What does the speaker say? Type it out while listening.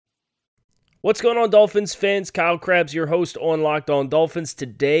What's going on, Dolphins fans? Kyle Krabs, your host on Locked On Dolphins.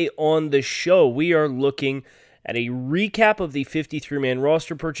 Today on the show, we are looking at a recap of the 53-man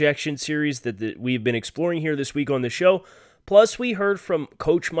roster projection series that we've been exploring here this week on the show. Plus, we heard from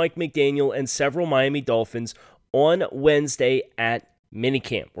Coach Mike McDaniel and several Miami Dolphins on Wednesday at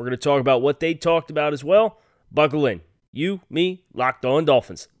minicamp. We're going to talk about what they talked about as well. Buckle in. You, me, Locked On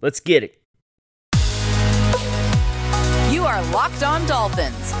Dolphins. Let's get it. You are Locked On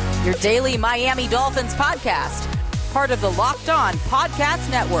Dolphins, your daily Miami Dolphins podcast, part of the Locked On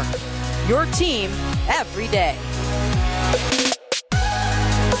Podcast Network, your team every day.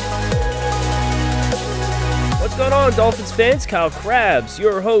 What's going on, Dolphins fans? Kyle Krabs,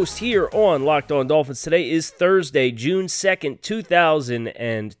 your host here on Locked On Dolphins. Today is Thursday, June 2nd,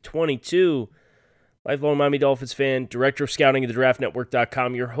 2022. Lifelong Miami Dolphins fan, director of scouting at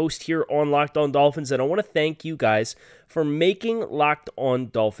thedraftnetwork.com, your host here on Locked On Dolphins, and I want to thank you guys for making Locked On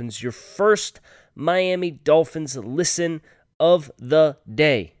Dolphins your first Miami Dolphins listen of the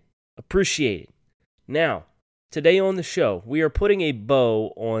day. Appreciate it. Now, today on the show, we are putting a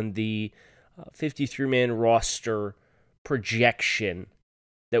bow on the 53-man roster projection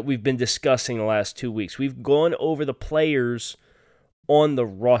that we've been discussing the last 2 weeks. We've gone over the players on the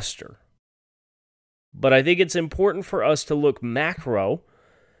roster. But I think it's important for us to look macro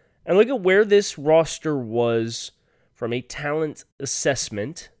and look at where this roster was from a talent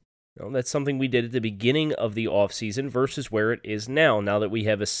assessment. That's something we did at the beginning of the offseason versus where it is now that we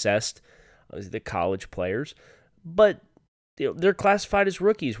have assessed the college players. But they're classified as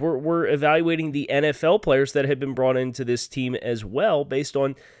rookies. We're evaluating the NFL players that have been brought into this team as well based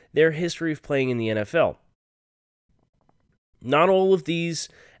on their history of playing in the NFL. Not all of these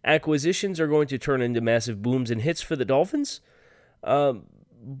acquisitions are going to turn into massive booms and hits for the Dolphins.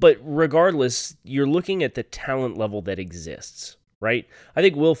 But regardless, you're looking at the talent level that exists, right? I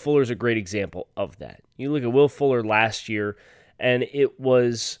think Will Fuller is a great example of that. You look at Will Fuller last year, and it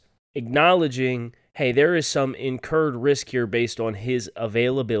was acknowledging, hey, there is some incurred risk here based on his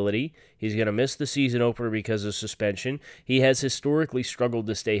availability. He's going to miss the season opener because of suspension. He has historically struggled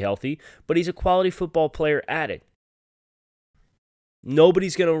to stay healthy, but he's a quality football player at it.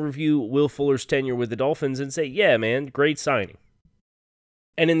 Nobody's going to review Will Fuller's tenure with the Dolphins and say, yeah, man, great signing.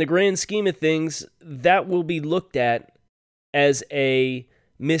 And in the grand scheme of things, that will be looked at as a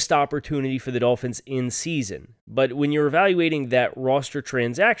missed opportunity for the Dolphins in season. But when you're evaluating that roster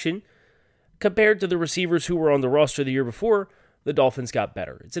transaction, compared to the receivers who were on the roster the year before, the Dolphins got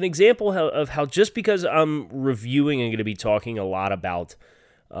better. It's an example of how just because I'm reviewing and going to be talking a lot about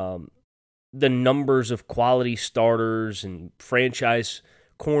the numbers of quality starters and franchise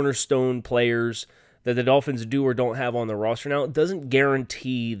cornerstone players that the Dolphins do or don't have on the roster now, it doesn't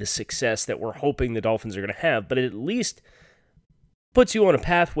guarantee the success that we're hoping the Dolphins are going to have, but it at least puts you on a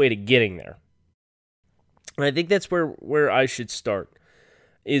pathway to getting there. And I think that's where I should start,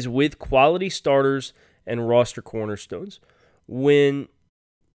 is with quality starters and roster cornerstones. When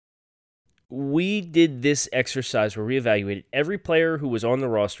we did this exercise where we evaluated every player who was on the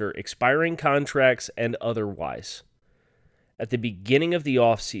roster, expiring contracts and otherwise. At the beginning of the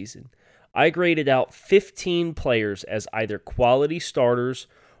offseason, I graded out 15 players as either quality starters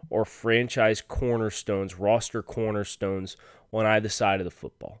or franchise cornerstones, roster cornerstones on either side of the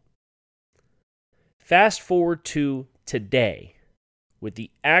football. Fast forward to today, with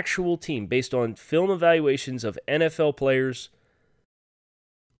the actual team based on film evaluations of NFL players,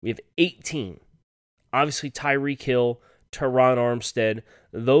 we have 18. Obviously, Tyreek Hill, Teron Armstead,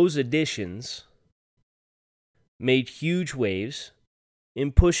 those additions made huge waves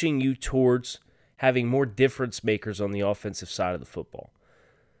in pushing you towards having more difference makers on the offensive side of the football.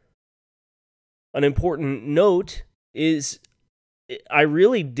 An important note is I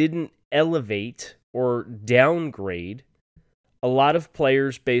really didn't elevate or downgrade a lot of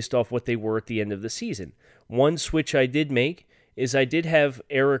players based off what they were at the end of the season. One switch I did make is I did have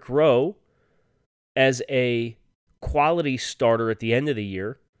Eric Rowe as a quality starter at the end of the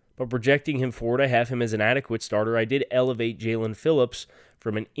year, but projecting him forward, I have him as an adequate starter. I did elevate Jalen Phillips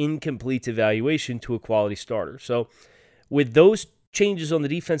from an incomplete evaluation to a quality starter. So with those changes on the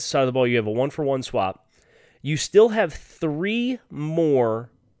defensive side of the ball, you have a one-for-one swap. You still have 3 more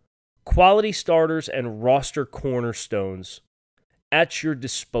quality starters and roster cornerstones at your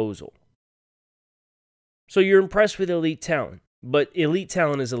disposal. So you're impressed with elite talent, but elite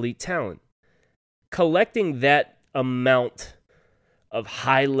talent is elite talent. Collecting that amount of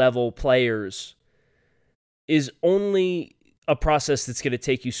high-level players is only a process that's going to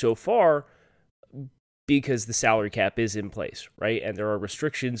take you so far because the salary cap is in place, right? And there are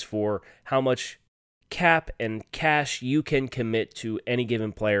restrictions for how much cap and cash you can commit to any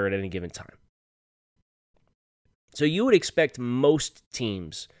given player at any given time. So you would expect most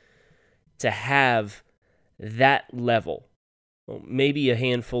teams to have that level. Well, maybe a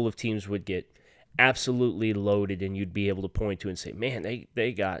handful of teams would get absolutely loaded, and you'd be able to point to and say, man,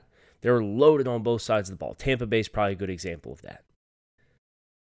 they're loaded on both sides of the ball. Tampa Bay's probably a good example of that.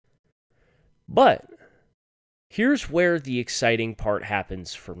 But here's where the exciting part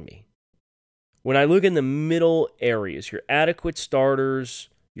happens for me. When I look in the middle areas, your adequate starters,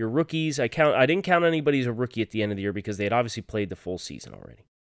 your rookies, I didn't count anybody as a rookie at the end of the year because they had obviously played the full season already.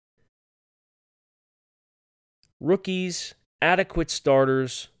 Rookies, adequate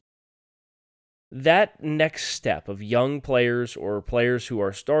starters, that next step of young players or players who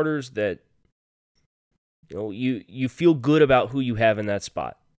are starters that you feel good about who you have in that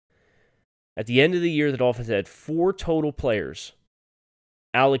spot. At the end of the year, the Dolphins had 4 total players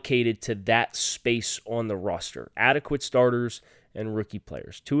allocated to that space on the roster. Adequate starters and rookie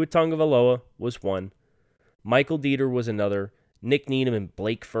players. Tua Tagovailoa was one. Michael Dieter was another. Nick Needham and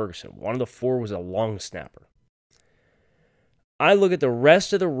Blake Ferguson. One of the 4 was a long snapper. I look at the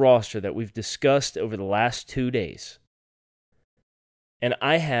rest of the roster that we've discussed over the last 2 days, and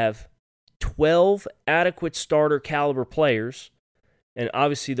I have 12 adequate starter caliber players, and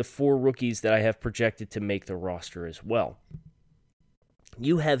obviously the 4 rookies that I have projected to make the roster as well.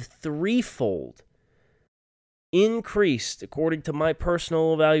 You have threefold increased, according to my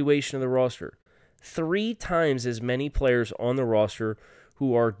personal evaluation of the roster, 3 times as many players on the roster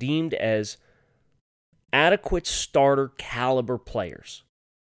who are deemed as adequate starter caliber players.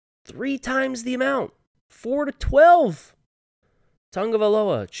 3 times the amount. 4 to 12.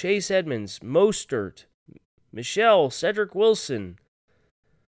 Tagovailoa, Chase Edmonds, Mostert, Michelle, Cedric Wilson,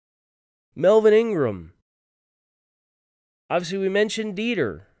 Melvin Ingram. Obviously, we mentioned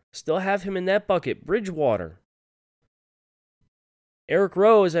Dieter. Still have him in that bucket. Bridgewater. Eric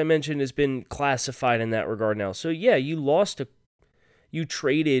Rowe, as I mentioned, has been classified in that regard now. So, yeah, you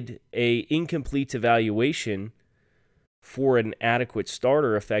traded a incomplete evaluation for an adequate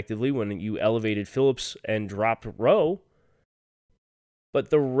starter effectively when you elevated Phillips and dropped Rowe. But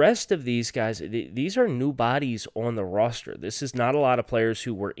the rest of these guys, these are new bodies on the roster. This is not a lot of players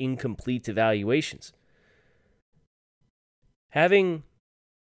who were incomplete evaluations. Having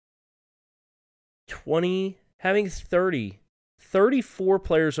 34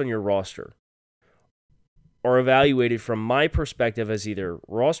 players on your roster are evaluated from my perspective as either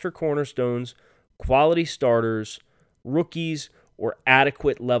roster cornerstones, quality starters, rookies, or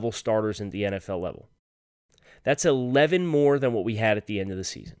adequate level starters in the NFL level. That's 11 more than what we had at the end of the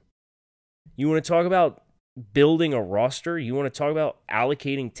season. You want to talk about building a roster? You want to talk about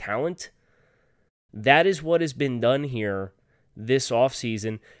allocating talent? That is what has been done here this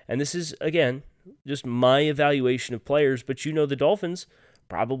offseason. And this is, again, just my evaluation of players. But you know the Dolphins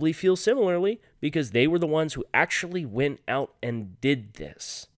probably feel similarly because they were the ones who actually went out and did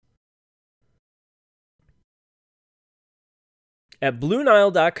this. At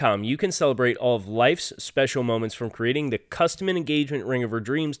BlueNile.com, you can celebrate all of life's special moments, from creating the custom engagement ring of your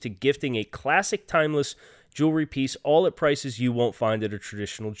dreams to gifting a classic timeless jewelry piece, all at prices you won't find at a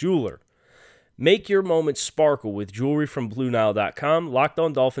traditional jeweler. Make your moments sparkle with jewelry from BlueNile.com. Locked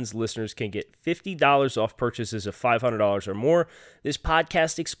On Dolphins listeners can get $50 off purchases of $500 or more. This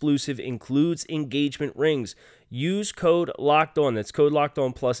podcast exclusive includes engagement rings. Use code Locked On. That's code Locked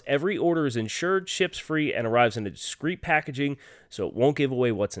On Plus. Every order is insured, ships free, and arrives in a discreet packaging, so it won't give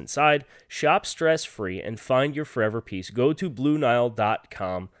away what's inside. Shop stress-free and find your forever piece. Go to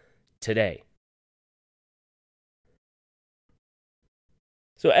BlueNile.com today.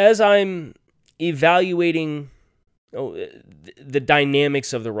 So as I'm evaluating the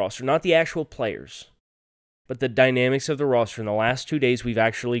dynamics of the roster, not the actual players, but the dynamics of the roster. In the last 2 days, we've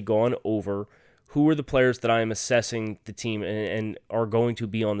actually gone over who are the players that I am assessing the team and are going to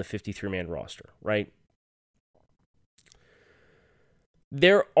be on the 53-man roster, right?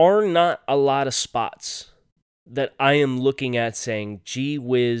 There are not a lot of spots that I am looking at saying, gee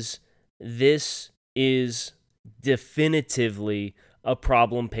whiz, this is definitively a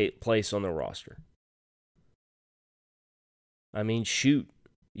problem place on the roster. I mean, shoot,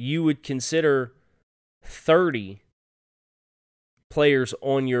 you would consider 30 players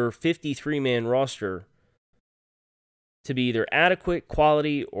on your 53-man roster to be either adequate,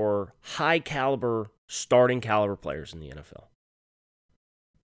 quality, or high caliber, starting caliber players in the NFL.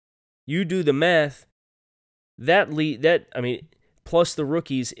 You do the math, plus the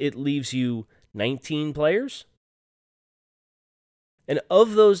rookies, it leaves you 19 players. And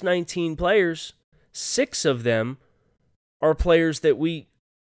of those 19 players, 6 of them are players that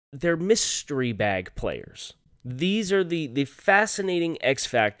they're mystery bag players. These are the fascinating X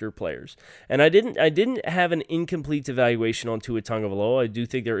factor players. And I didn't have an incomplete evaluation on Tua Tagovailoa. I do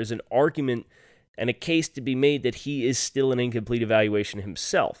think there is an argument and a case to be made that he is still an incomplete evaluation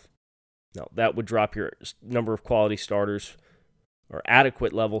himself. Now, that would drop your number of quality starters or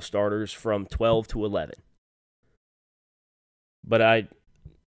adequate level starters from 12 to 11. But I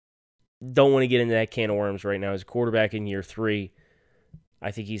don't want to get into that can of worms right now. As a quarterback in year 3,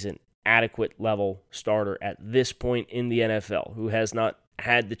 I think he's an adequate level starter at this point in the NFL who has not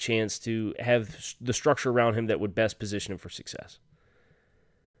had the chance to have the structure around him that would best position him for success.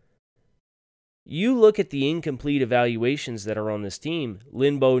 You look at the incomplete evaluations that are on this team: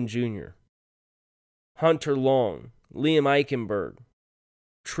 Lynn Bowden Jr., Hunter Long, Liam Eichenberg,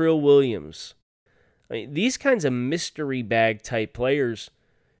 Trill Williams. I mean, these kinds of mystery bag type players,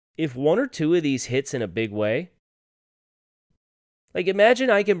 if one or two of these hits in a big way, like imagine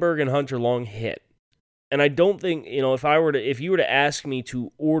Eichenberg and Hunter Long hit. And I don't think, if you were to ask me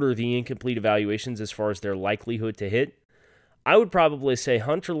to order the incomplete evaluations as far as their likelihood to hit, I would probably say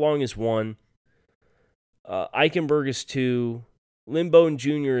Hunter Long is 1, Eichenberg is 2, Lynn Bowden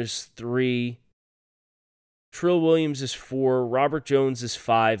Jr. is 3, Trill Williams is 4, Robert Jones is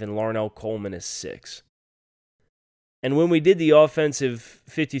 5, and Larnell Coleman is 6. And when we did the offensive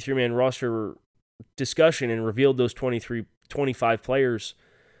 53-man roster discussion and revealed those 25 players,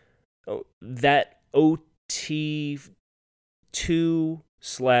 that OT2/O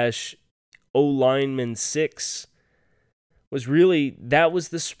lineman 6 was really, that was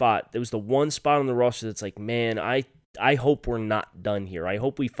the spot. That was the one spot on the roster that's like, man, I hope we're not done here. I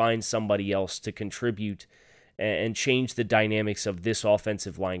hope we find somebody else to contribute and change the dynamics of this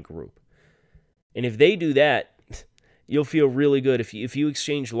offensive line group. And if they do that, you'll feel really good. If you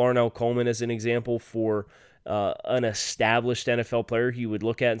exchange Larnell Coleman as an example for an established NFL player, you would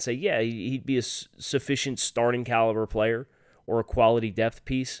look at and say, yeah, he'd be a sufficient starting caliber player or a quality depth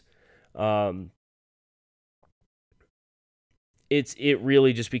piece. It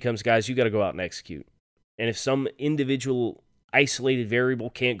really just becomes, guys, you got to go out and execute. And if some individual isolated variable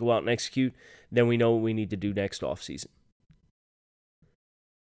can't go out and execute, then we know what we need to do next offseason.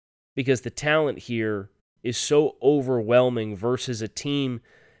 Because the talent here is so overwhelming versus a team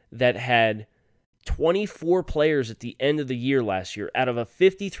that had 24 players at the end of the year last year out of a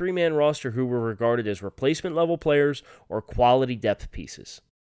 53-man roster who were regarded as replacement level players or quality depth pieces.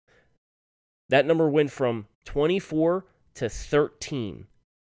 That number went from 24 to 13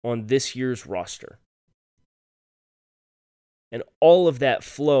 on this year's roster. And all of that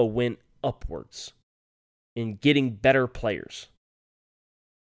flow went upwards in getting better players.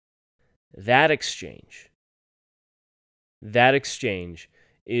 That exchange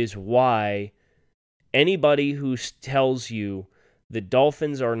is why anybody who tells you the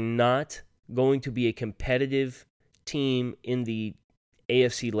Dolphins are not going to be a competitive team in the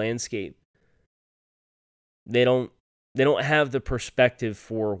AFC landscape, they don't have the perspective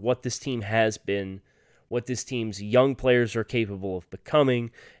for what this team has been, what this team's young players are capable of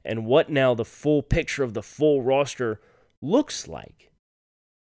becoming, and what now the full picture of the full roster looks like.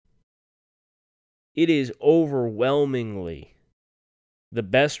 It is overwhelmingly the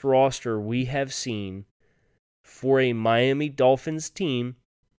best roster we have seen for a Miami Dolphins team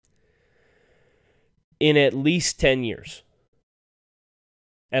in at least 10 years.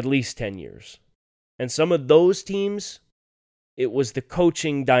 At least 10 years. And some of those teams, it was the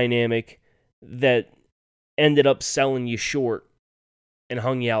coaching dynamic that ended up selling you short and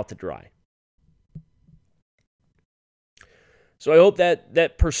hung you out to dry. So I hope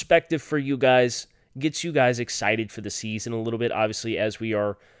that perspective for you guys gets you guys excited for the season a little bit. Obviously, as we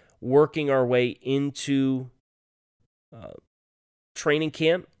are working our way into training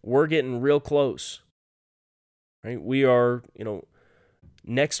camp, we're getting real close. Right? We are,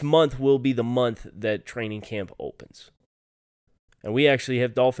 next month will be the month that training camp opens. And we actually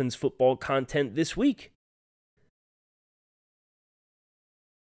have Dolphins football content this week.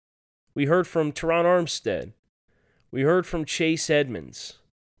 We heard from Teron Armstead. We heard from Chase Edmonds.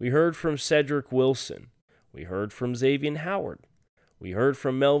 We heard from Cedric Wilson. We heard from Xavier Howard. We heard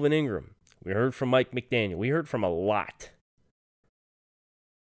from Melvin Ingram. We heard from Mike McDaniel. We heard from a lot.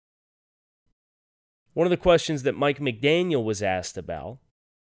 One of the questions that Mike McDaniel was asked about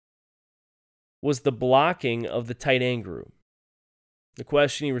was the blocking of the tight end group. The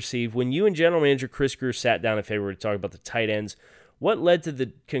question he received: when you and General Manager Chris Grier sat down in February to talk about the tight ends, what led to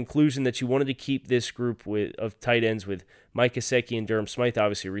the conclusion that you wanted to keep this group of tight ends with Mike Gesicki and Durham Smythe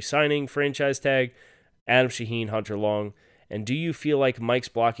obviously re-signing, franchise tag, Adam Shaheen, Hunter Long, and do you feel like Mike's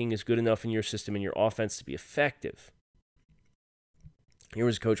blocking is good enough in your system and your offense to be effective? Here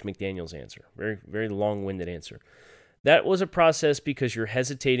was Coach McDaniel's answer. Very, very long-winded answer. That was a process because you're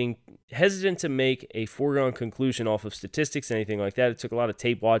hesitant to make a foregone conclusion off of statistics, anything like that. It took a lot of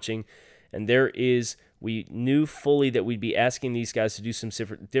tape watching, and we knew fully that we'd be asking these guys to do some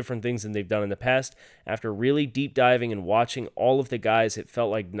different things than they've done in the past. After really deep diving and watching all of the guys, it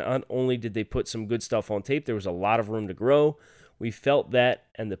felt like not only did they put some good stuff on tape, there was a lot of room to grow. We felt that,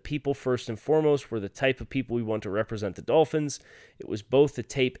 and the people first and foremost were the type of people we want to represent the Dolphins. It was both the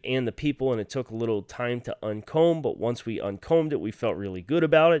tape and the people, and it took a little time to uncomb, but once we uncombed it, we felt really good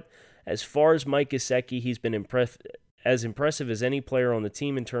about it. As far as Mike Gesicki, he's been as impressive as any player on the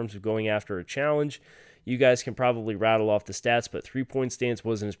team in terms of going after a challenge. You guys can probably rattle off the stats, but three-point stance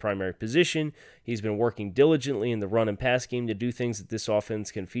wasn't his primary position. He's been working diligently in the run and pass game to do things that this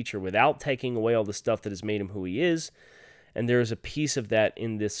offense can feature without taking away all the stuff that has made him who he is. And there is a piece of that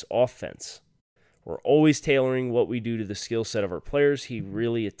in this offense. We're always tailoring what we do to the skill set of our players. He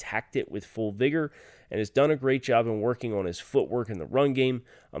really attacked it with full vigor and has done a great job in working on his footwork in the run game.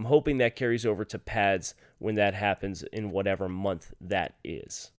 I'm hoping that carries over to pads when that happens in whatever month that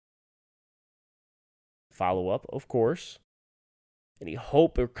is. Follow-up, of course. Any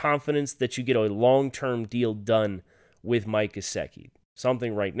hope or confidence that you get a long-term deal done with Mike Gesicki?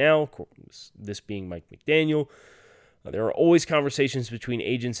 Something right now, of course, this being Mike McDaniel. There are always conversations between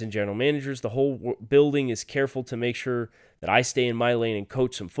agents and general managers. The whole building is careful to make sure that I stay in my lane and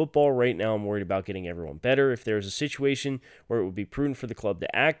coach some football. Right now, I'm worried about getting everyone better. If there's a situation where it would be prudent for the club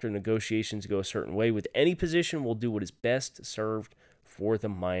to act or negotiations go a certain way with any position, we'll do what is best served for the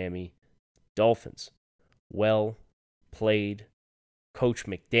Miami Dolphins. Well played, Coach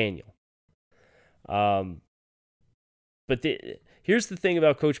McDaniel. Here's the thing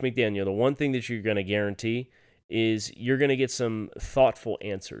about Coach McDaniel. The one thing that you're going to guarantee is you're going to get some thoughtful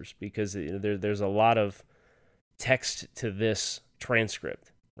answers because there's a lot of text to this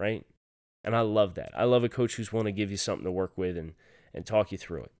transcript, right? And I love that. I love a coach who's willing to give you something to work with and talk you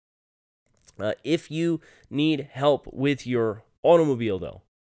through it. If you need help with your automobile, though,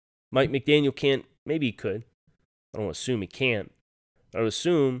 Mike McDaniel can't, maybe he could. I don't assume he can't. I would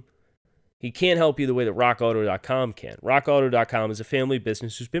assume he can't help you the way that RockAuto.com can. RockAuto.com is a family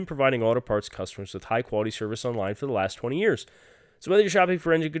business who's been providing auto parts customers with high-quality service online for the last 20 years. So whether you're shopping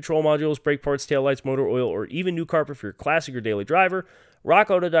for engine control modules, brake parts, taillights, motor oil, or even new carpet for your classic or daily driver,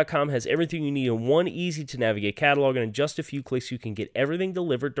 RockAuto.com has everything you need in one easy-to-navigate catalog, and in just a few clicks, you can get everything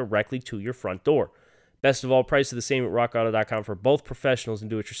delivered directly to your front door. Best of all, prices are the same at RockAuto.com for both professionals and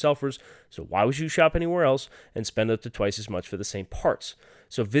do-it-yourselfers, so why would you shop anywhere else and spend up to twice as much for the same parts?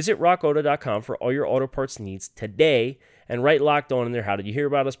 So visit RockAuto.com for all your auto parts needs today and write Locked On in their How Did You Hear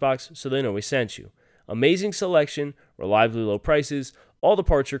About Us box so they know we sent you. Amazing selection, reliably low prices, all the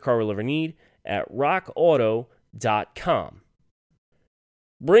parts your car will ever need at RockAuto.com.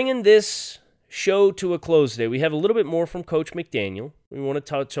 Bringing this show to a close today, we have a little bit more from Coach McDaniel. We want to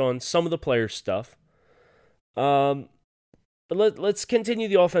touch on some of the player stuff. But let's continue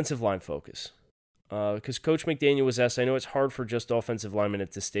the offensive line focus. Because Coach McDaniel was asked, I know it's hard for just offensive linemen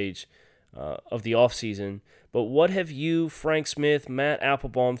at this stage of the offseason, but what have you, Frank Smith, Matt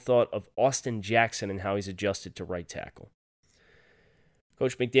Applebaum, thought of Austin Jackson and how he's adjusted to right tackle?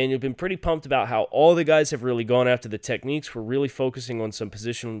 Coach McDaniel has been pretty pumped about how all the guys have really gone after the techniques. We're really focusing on some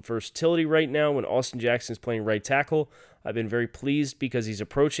positional versatility right now when Austin Jackson is playing right tackle. I've been very pleased because he's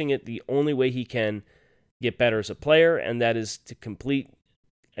approaching it the only way he can get better as a player, and that is to complete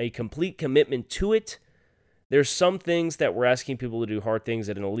commitment to it. There's some things that we're asking people to do hard things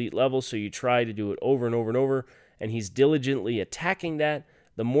at an elite level, so you try to do it over and over and over, and he's diligently attacking that.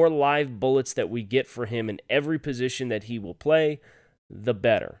 The more live bullets that we get for him in every position that he will play, the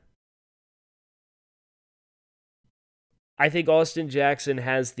better. I think Austin Jackson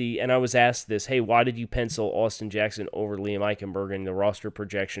has and I was asked this, hey, why did you pencil Austin Jackson over Liam Eichenberg in the roster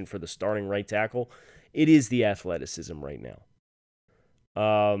projection for the starting right tackle? It is the athleticism right now.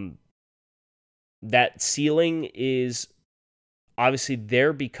 That ceiling is obviously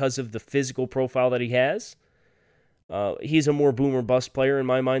there because of the physical profile that he has. He's a more boom or bust player in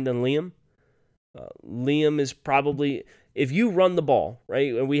my mind than Liam. Liam is probably, if you run the ball,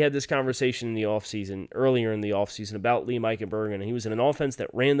 right? And we had this conversation in the offseason, earlier in the offseason about Liam Eichenberg, and he was in an offense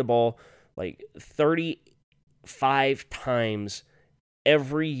that ran the ball like 35 times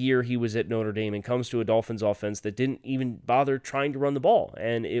every year he was at Notre Dame, and comes to a Dolphins offense that didn't even bother trying to run the ball.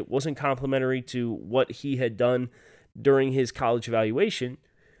 And it wasn't complementary to what he had done during his college evaluation.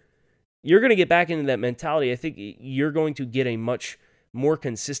 You're going to get back into that mentality. I think you're going to get a much more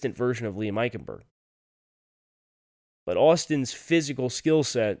consistent version of Liam Eichenberg. But Austin's physical skill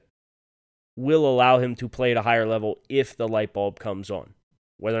set will allow him to play at a higher level if the light bulb comes on.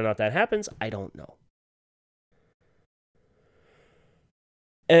 Whether or not that happens, I don't know.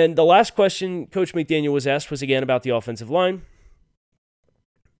 And the last question Coach McDaniel was asked was again about the offensive line.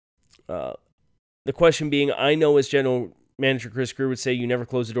 The question being, I know as General Manager Chris Greer would say, you never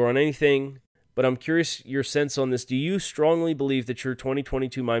close the door on anything, but I'm curious your sense on this. Do you strongly believe that your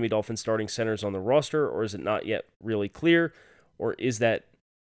 2022 Miami Dolphins starting center is on the roster, or is it not yet really clear, or is that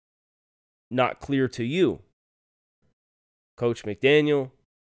not clear to you? Coach McDaniel,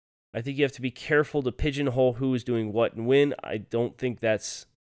 I think you have to be careful to pigeonhole who is doing what and when. I don't think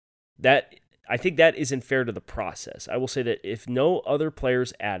I think that isn't fair to the process. I will say that if no other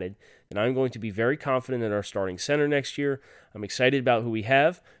players added, then I'm going to be very confident in our starting center next year. I'm excited about who we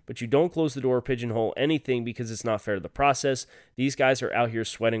have, but you don't close the door or pigeonhole anything because it's not fair to the process. These guys are out here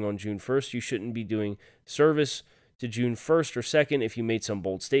sweating on June 1st. You shouldn't be doing service to June 1st or 2nd if you made some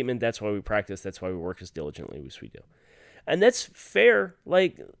bold statement. That's why we practice. That's why we work as diligently as we do. And that's fair.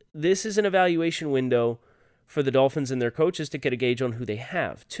 Like, this is an evaluation window for the Dolphins and their coaches to get a gauge on who they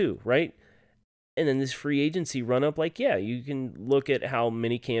have, too, right? And then this free agency run-up, like, yeah, you can look at how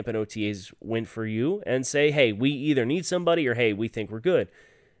minicamp and OTAs went for you and say, hey, we either need somebody or, hey, we think we're good.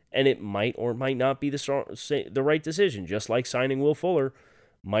 And it might or might not be the right decision, just like signing Will Fuller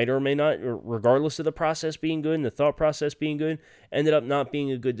might or may not, regardless of the process being good and the thought process being good, ended up not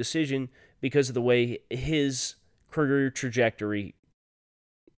being a good decision because of the way his career trajectory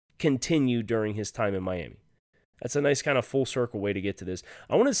continued during his time in Miami. That's a nice kind of full circle way to get to this.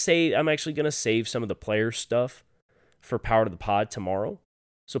 I'm actually going to save some of the player stuff for Power to the Pod tomorrow,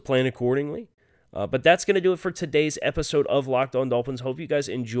 so plan accordingly. But that's going to do it for today's episode of Locked On Dolphins. Hope you guys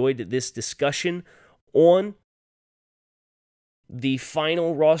enjoyed this discussion on the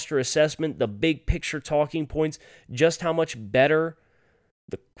final roster assessment, the big picture talking points, just how much better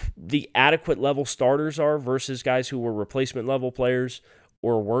the adequate level starters are versus guys who were replacement level players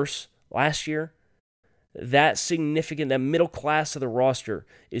or worse last year. That middle class of the roster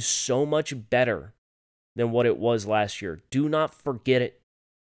is so much better than what it was last year. Do not forget it.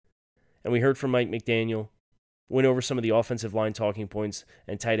 And we heard from Mike McDaniel, went over some of the offensive line talking points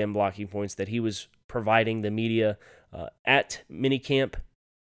and tight end blocking points that he was providing the media at minicamp.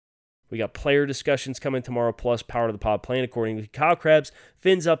 We got player discussions coming tomorrow, plus Power to the Pod, playing accordingly. Kyle Krabs,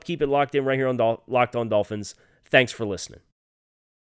 fins up, keep it locked in right here on Locked On Dolphins. Thanks for listening.